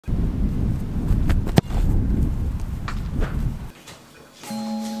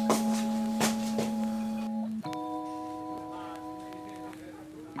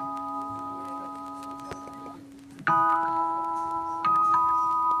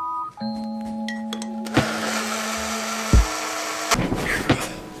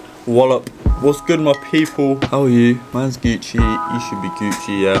Wallop. What's good, my people? How are you? Man's Gucci. You should be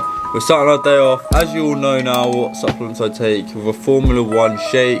Gucci, yeah. We're starting our day off. As you all know now what supplements I take with a Formula 1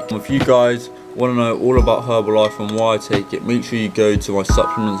 shake. If you guys want to know all about Herbalife and why I take it, make sure you go to my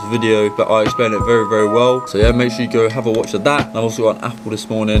supplements video, but I explain it very, very well. So yeah, make sure you go have a watch of that. I've also got an apple this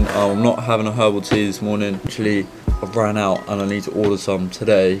morning. I'm not having a herbal tea this morning. Actually, I've ran out and I need to order some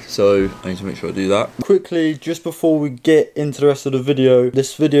today, so I need to make sure I do that. Quickly, just before we get into the rest of the video,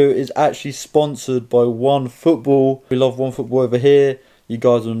 this video is actually sponsored by OneFootball. We love OneFootball over here. You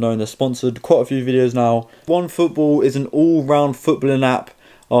guys will know they're sponsored quite a few videos now. OneFootball is an all-round footballing app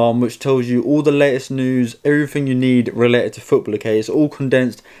which tells you all the latest news, everything you need related to football, okay? It's all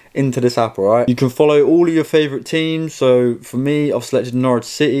condensed into this app, alright? You can follow all of your favourite teams. So for me, I've selected Norwich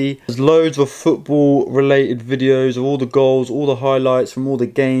City. There's loads of football related videos of all the goals, all the highlights from all the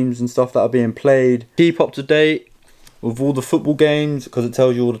games and stuff that are being played. Keep up to date with all the football games because it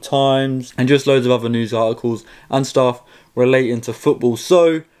tells you all the times, and just loads of other news articles and stuff relating to football.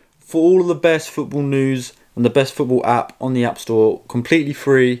 So for all of the best football news and the best football app on the App Store, completely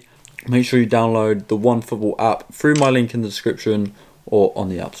free, make sure you download the OneFootball app through my link in the description or on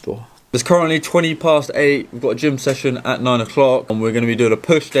the App Store. It's currently 8:20. We've got a gym session at 9 o'clock and we're going to be doing a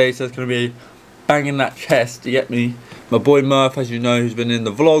push day, so it's going to be banging that chest, you get me? My boy Murph, as you know, who's been in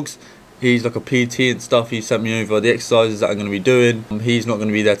the vlogs, he's like a PT and stuff. He sent me over the exercises that I'm going to be doing. He's not going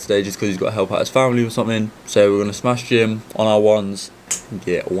to be there today just because he's got to help out his family or something. So we're going to smash gym on our ones and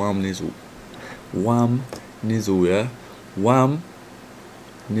get wham nizzle. Wham nizzle, yeah? Wham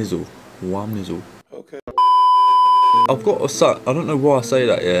nizzle. Wham nizzle. Okay. I've got a son. I don't know why I say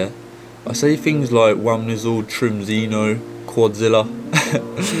that, yeah? I say things like wham nizzle, trimzino, quadzilla.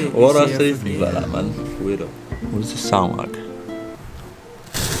 Why do I say things like that, man? Weirdo. What does this sound like?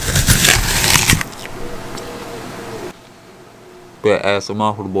 Bit of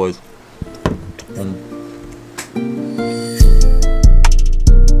ASMR for the boys.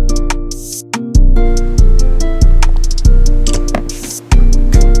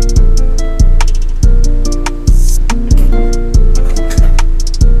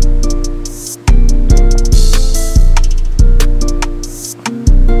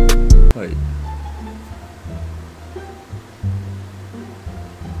 Wait.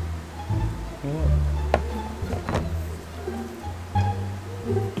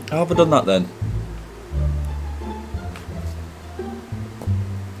 How have I done that then?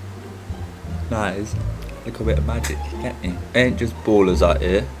 Nice. Look a bit of magic, get me? Ain't just ballers out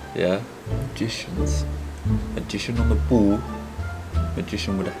here, yeah? Magicians. Magician on the ball,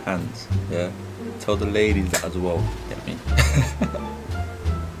 magician with the hands, yeah? Tell the ladies that as well, get me?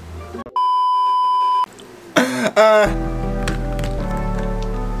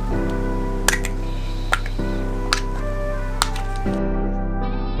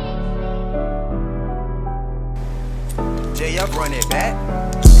 Jay, y'all run it back.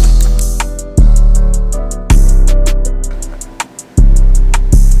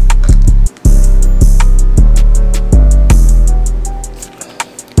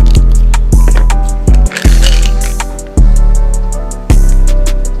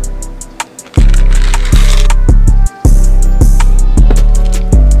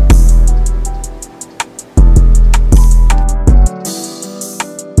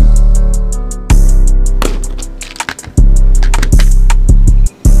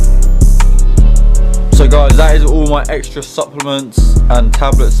 So guys, that is all my extra supplements and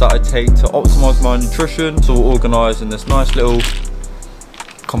tablets that I take to optimize my nutrition. It's all organised in this nice little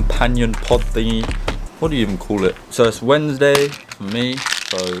companion pod thingy. What do you even call it? So it's Wednesday for me,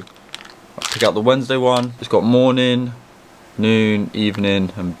 so I pick out the Wednesday one. It's got morning, noon,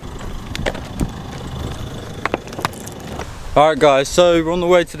 evening and... Alright guys, so we're on the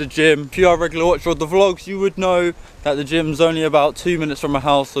way to the gym. If you are a regular watcher of the vlogs, you would know that the gym's only about 2 minutes from my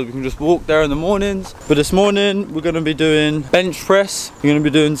house, so we can just walk there in the mornings. But this morning, we're gonna be doing bench press. We're gonna be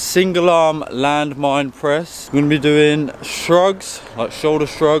doing single arm landmine press. We're gonna be doing shrugs, like shoulder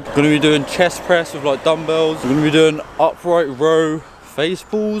shrug. We're gonna be doing chest press with like dumbbells. We're gonna be doing upright row face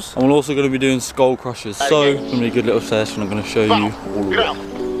pulls. And we're also gonna be doing skull crushers. So, it's gonna be a good little session. I'm gonna show you all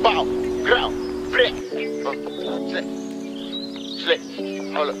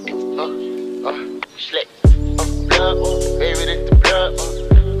of it. Baby, this the blood.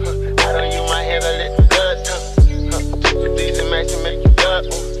 I don't use my hand, I let the blood come. These are match and make you blood.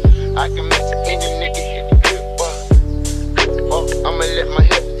 I can mix it in your nigga, hit the grip. I'ma let my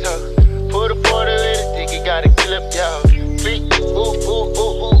hips tuck. Put a quarter in the dick, you gotta clip, y'all. Freak, ooh, ooh,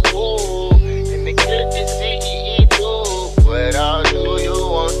 ooh, ooh, ooh. And the clip is CEE too. What all do you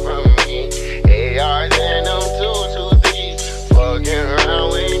want from me? ARs and them 223. Fucking around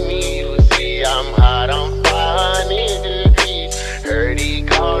with me.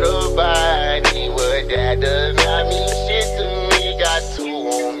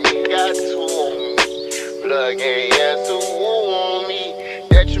 Thuggin', yeah, so woo on me.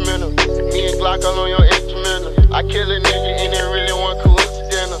 Detrimental, me and Glock all on your instrumental. I kill a nigga and it really one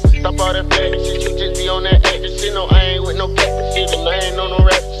coincidental. Stop all that faggot shit, you just be on that acting shit. No, I ain't with no cactus shit, and I ain't on no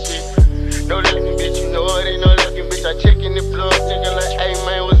rap shit. No looking bitch, you know it ain't no looking bitch. I checkin' the blood, thinking like, hey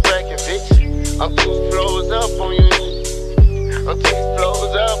man, what's crackin', bitch? I'm 2 flows up on you niggas. I'm 2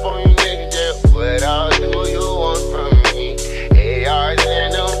 flows up on you niggas, yeah. What all do you want from me? ARs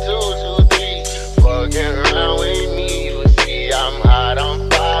and them 223. Fucking around with me, you see I'm hot, I'm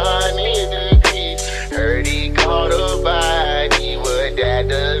 500 degrees. Heard he caught a body, but that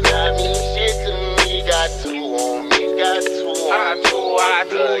does not mean shit to me. Got 2 on me, got 2 on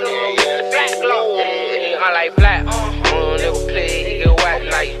me. I black glow, I like black. Never play, he get whack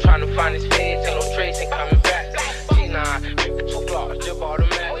like you tryna find his face, ain't no trace, ain't coming back. G9, make 2 blocks, just bought a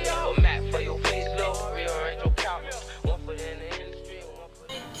map. A map for your face, low, rearrange your couch. 1 foot in the industry, 1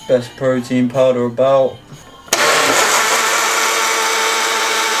 foot. Best protein powder about.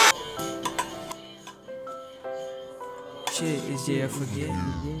 Shit, is yeah, forget.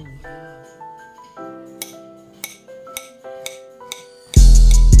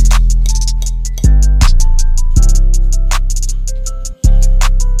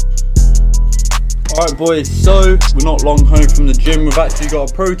 Alright boys, so we're not long home from the gym. We've actually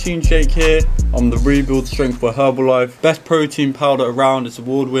got a protein shake here on the Rebuild Strength by Herbalife. Best protein powder around, it's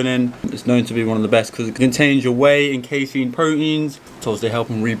award winning. It's known to be one of the best because it contains your whey and casein proteins to obviously help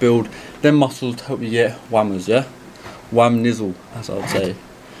them rebuild them muscles to help you get whammers, yeah? Wham nizzle, that's what I'd say.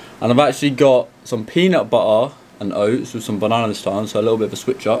 And I've actually got some peanut butter and oats with some banana this time, so a little bit of a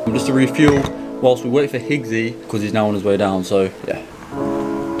switch up. And just to refuel whilst we wait for Higgsy because he's now on his way down, so yeah.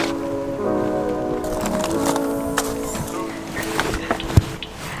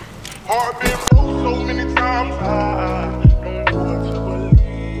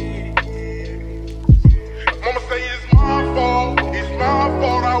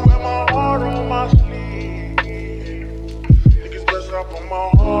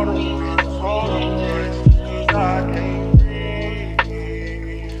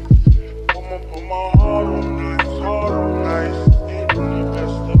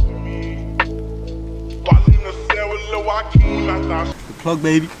 Plug,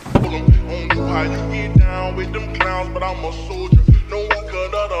 baby. How you get down with them clowns, but I'm a soldier. No one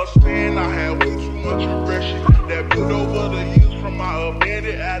could understand. I had way too much aggression that built over the years from my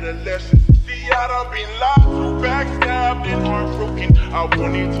abandoned adolescence. See, I done been lied to, backstabbed and heartbroken. I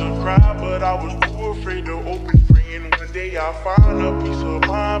wanted to cry, but I was too afraid to open. Praying one day I find a peace of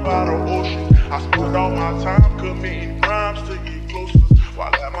mind by the ocean. I spent all my time committing crimes to get closer.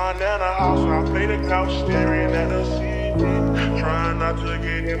 While at my nana house, I play the couch, staring at the ceiling, trying not to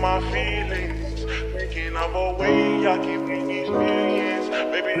get in my feelings, thinking of a way I can win these millions.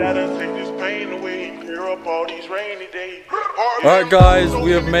 Maybe that'll take this pain away and clear up all these rainy days. Alright guys,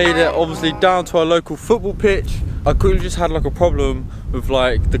 we have made it obviously down to our local football pitch. I quickly just had like a problem with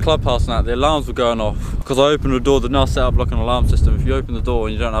like the clubhouse and that. The alarms were going off because I opened the door. They're now set up like an alarm system. If you open the door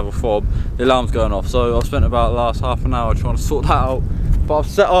and you don't have a fob, the alarm's going off. So I've spent about the last half an hour trying to sort that out. But I've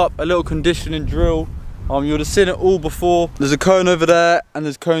set up a little conditioning drill. You would have seen it all before. There's a cone over there and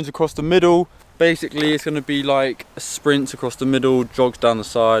there's cones across the middle. Basically it's going to be like sprints across the middle, jogs down the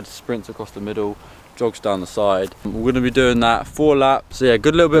side, sprints across the middle, jogs down the side. We're going to be doing that 4 laps. So yeah,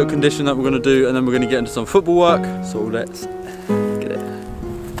 good little bit of condition that we're going to do, and then we're going to get into some football work. So let's get it.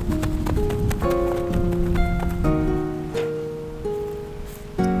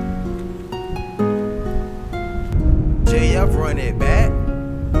 JF run it back.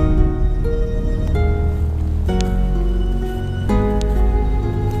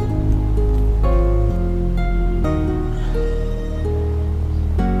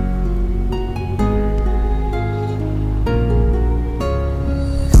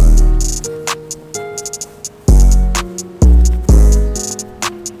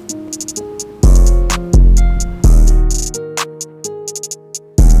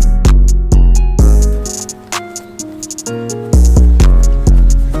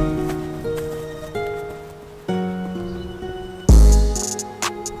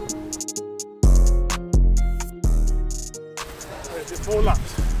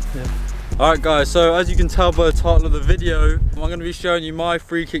 Alright guys, so as you can tell by the title of the video, I'm going to be showing you my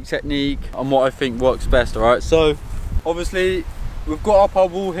free kick technique and what I think works best. Alright, so obviously we've got up our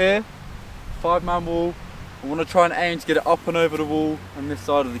wall here, 5-man wall. I want to try and aim to get it up and over the wall and this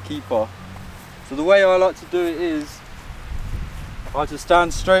side of the keeper. So the way I like to do it is I like to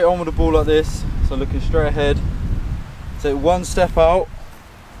stand straight on with the ball like this, so looking straight ahead. Take 1 step out,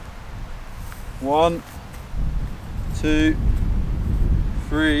 1, 2,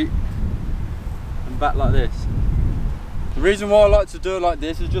 3, and back like this. The reason why I like to do it like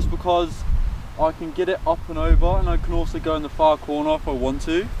this is just because I can get it up and over, and I can also go in the far corner if I want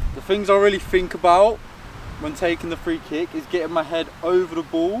to. The things I really think about when taking the free kick is getting my head over the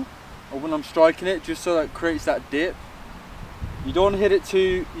ball, or when I'm striking it, just so that it creates that dip. You don't hit it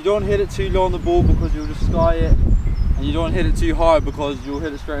too low on the ball because you'll just sky it, and you don't hit it too high because you'll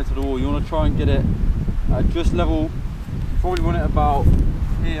hit it straight into the wall. You want to try and get it at just level. You probably want it about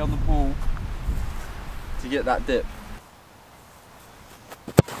here on the ball to get that dip.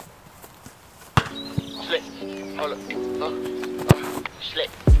 Slick, hold up, slick.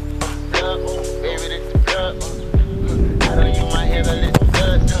 Baby, this the blood. I don't use my head, I let the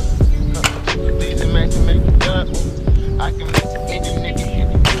blood. These are match to make it up. I can make any nigga hit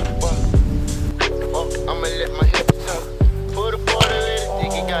the group. I'ma let my hips talk. Put a part of it,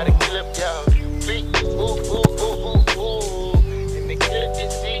 think you gotta kill up, y'all. Beat, ooh, ooh, ooh, ooh, ooh. And the killer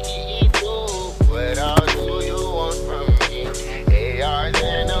just CEE, ooh. What all do you want from me? ARs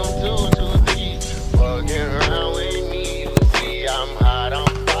and them 223s. Fucking around with me, you see I'm hot on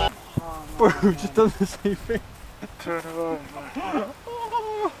fire. Bro, we've just done the same thing. Turn it on.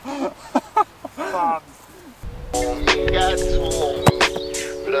 On me, got two on me.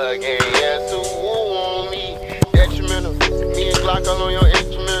 Plug in, yeah, two on me. Detrimental, me and Glock all on your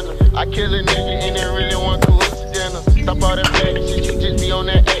instrumental. I kill a nigga and it really want coincidental. Stop all that bad shit, you just be on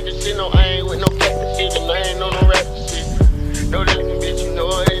that acting shit. No, I ain't with no cactus shit, and I ain't on no rap shit. No looking bitch, you know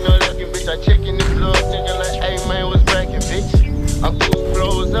it ain't no looking bitch. I checking the floor, thinking like, hey man, what's cracking, bitch? I'm 2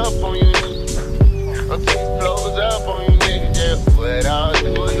 flows up on you niggas. I'm 2 flows up on you niggas, yeah. What all do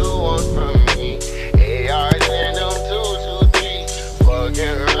you want from me? ARs and them 223.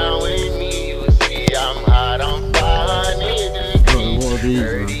 Fucking around with me, you see I'm hot on fire, nigga. What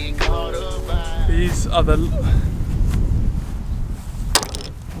are these, man? These are the...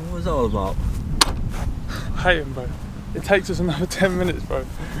 What was that all about? I hate them, bro. It takes us another 10 minutes, bro.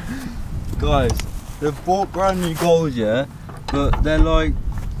 Guys, they've bought brand new goals, yeah, but they're like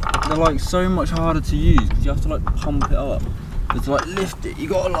so much harder to use because you have to like pump it up. It's like lift it. You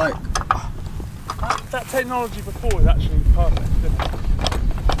gotta like. That technology before is actually perfect, isn't it?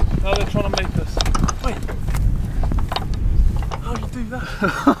 Now they're trying to make us... Wait! How do you do that?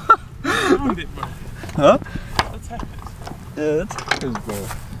 Found it, bro. Huh? Let's have this. Yeah, that's good, bro.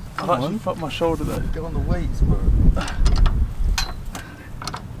 I've actually fucked my shoulder though. Get on the weights, bro.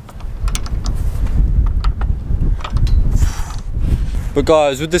 But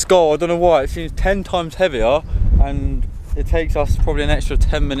guys, with this goal, I don't know why, it seems 10 times heavier, and it takes us probably an extra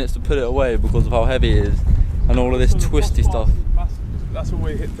 10 minutes to put it away because of how heavy it is and all of this twisty stuff. That's what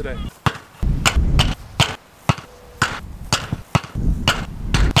we hit today.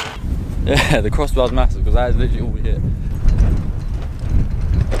 Yeah, the crossbar's massive because that is literally all we hit.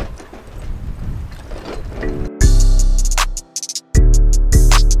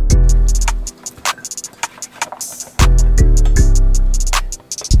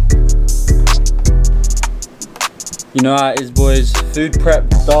 You know how it is, boys. Food prep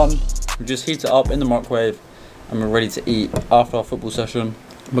done. We just heat it up in the microwave and we're ready to eat after our football session.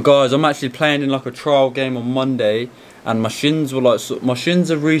 But guys, I'm actually playing in like a trial game on Monday, and my shins were like, my shins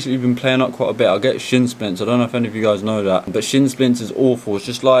have recently been playing up quite a bit. I get shin splints. I don't know if any of you guys know that, but shin splints is awful. It's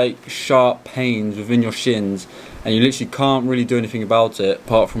just like sharp pains within your shins, and you literally can't really do anything about it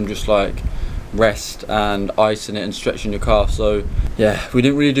apart from just like rest and icing it and stretching your calf. So yeah, we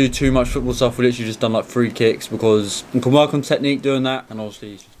didn't really do too much football stuff. We literally just done like free kicks because you can work on technique doing that, and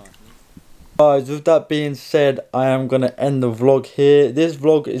obviously it's just nice. Guys, with that being said, I am gonna end the vlog here. This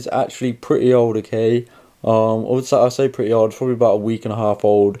vlog is actually pretty old, okay? I say pretty old, it's probably about a week and a half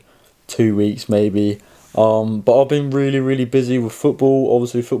old, 2 weeks maybe. But I've been really busy with football.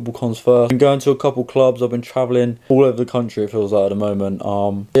 Obviously football comes first. I've been going to a couple clubs. I've been travelling all over the country, it feels like, at the moment.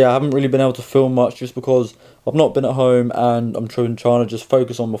 Yeah, I haven't really been able to film much just because I've not been at home, and I'm trying to just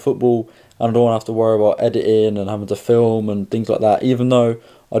focus on my football, and I don't want to have to worry about editing and having to film and things like that. Even though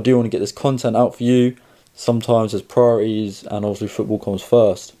I do want to get this content out for you, sometimes there's priorities, and obviously football comes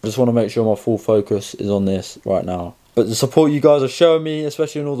first. I just want to make sure my full focus is on this right now. But the support you guys are showing me,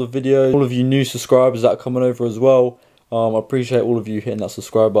 especially in all the videos, all of you new subscribers that are coming over as well, I appreciate all of you hitting that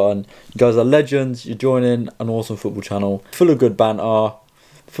subscribe button. You guys are legends. You're joining an awesome football channel, full of good banter,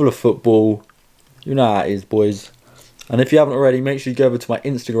 full of football. You know how it is, boys. And if you haven't already, make sure you go over to my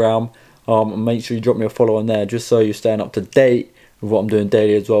Instagram, and make sure you drop me a follow on there, just so you're staying up to date with what I'm doing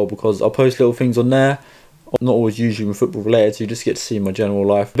daily as well, because I'll post little things on there. Not always usually with football related, so you just get to see my general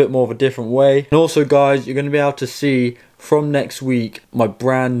life a bit more of a different way. And also guys, you're going to be able to see from next week my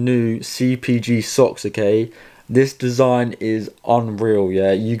brand new CPG socks, okay? This design is unreal,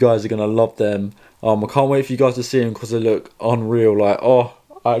 yeah? You guys are going to love them. I can't wait for you guys to see them because they look unreal. Like, oh,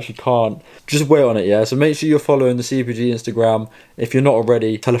 I actually can't. Just wait on it, yeah? So make sure you're following the CPG Instagram. If you're not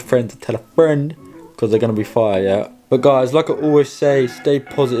already, tell a friend to tell a friend because they're going to be fire, yeah? But guys, like I always say, stay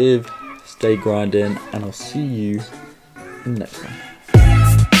positive, stay grinding, and I'll see you in the next one.